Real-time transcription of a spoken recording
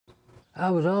I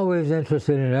was always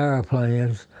interested in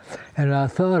airplanes, and I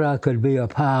thought I could be a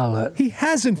pilot. He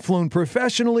hasn't flown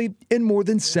professionally in more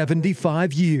than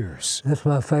 75 years. That's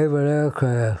my favorite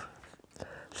aircraft.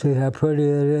 See how pretty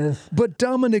it is? But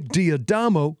Dominic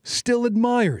D'Adamo still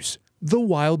admires the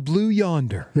wild blue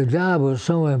yonder. The job was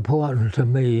so important to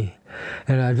me,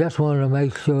 and I just wanted to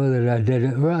make sure that I did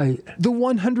it right. The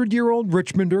 100-year-old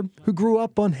Richmonder who grew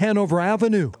up on Hanover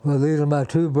Avenue. Well, these are my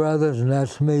two brothers, and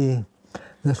that's me.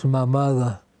 This is my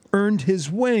mother. Earned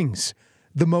his wings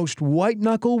the most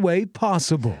white-knuckle way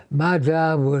possible. My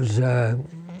job was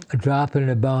dropping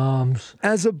the bombs.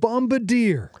 As a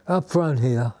bombardier. Up front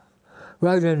here,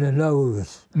 right in the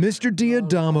nose. Mr.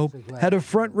 D'Adamo had a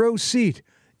front row seat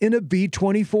in a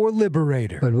B-24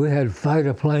 Liberator. But we had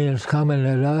fighter planes coming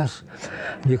at us.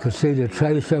 You could see the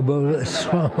tracer bullets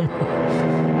from them.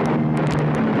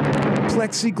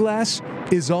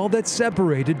 Plexiglass is all that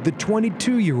separated the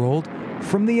 22-year-old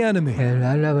from the enemy. And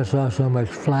I never saw so much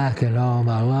flak in all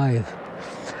my life.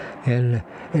 And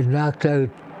it knocked out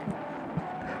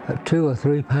 2 or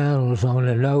 3 panels on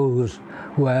the nose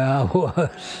where I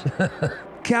was.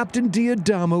 Captain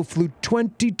D'Adamo flew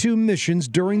 22 missions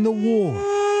during the war.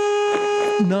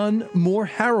 None more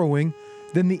harrowing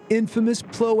than the infamous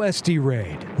Ploesti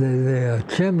raid. The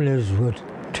chimneys were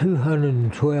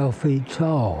 212 feet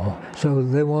tall, so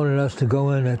they wanted us to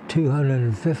go in at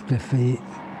 250 feet.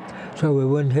 So we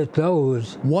wouldn't hit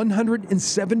those.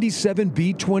 177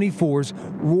 B-24s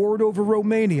roared over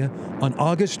Romania on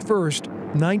August 1st,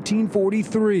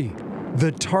 1943.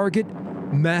 The target,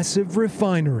 massive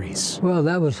refineries. Well,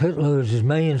 that was Hitler's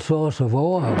main source of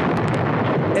oil.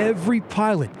 Every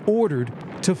pilot ordered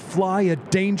to fly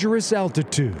at dangerous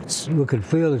altitudes. We could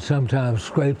feel it sometimes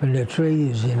scraping the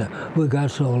trees, you know, we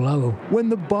got so low. When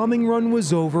the bombing run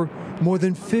was over, more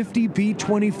than 50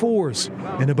 B-24s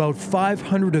and about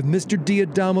 500 of Mr.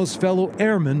 D'Adamo's fellow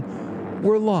airmen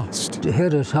were lost. It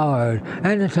hit us hard.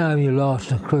 Anytime you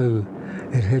lost a crew,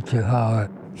 it hit you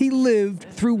hard. He lived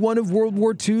through one of World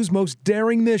War II's most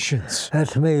daring missions.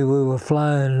 That's me. We were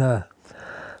flying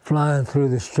through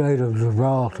the Strait of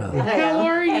Gibraltar. How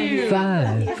are you?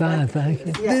 Fine, thank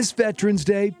you. This Veterans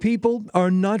Day, people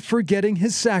are not forgetting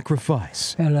his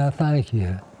sacrifice. And I thank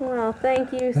you. Well,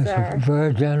 thank you, It's sir.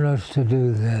 very generous to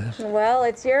do this. Well,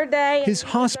 it's your day. His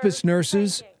hospice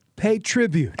nurses pay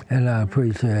tribute. And I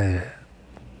appreciate it.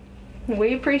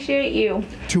 We appreciate you.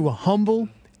 To a humble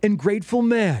and grateful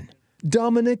man,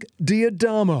 Dominic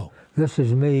D'Adamo. This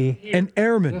is me. An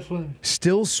airman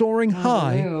still soaring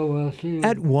high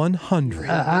at 100.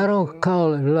 I don't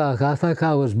call it luck. I think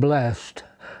I was blessed.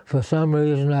 For some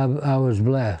reason, I was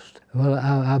blessed. Well,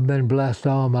 I've been blessed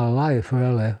all my life,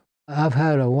 really. I've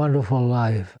had a wonderful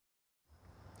life.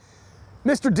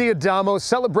 Mr. D'Adamo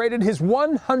celebrated his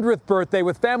 100th birthday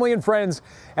with family and friends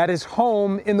at his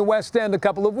home in the West End a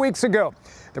couple of weeks ago.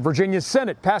 The Virginia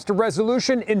Senate passed a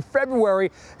resolution in February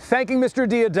thanking Mr.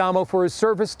 D'Adamo for his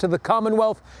service to the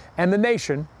Commonwealth and the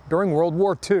nation during World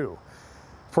War II.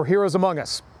 For Heroes Among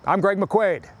Us, I'm Greg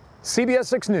McQuaid, CBS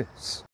 6 News.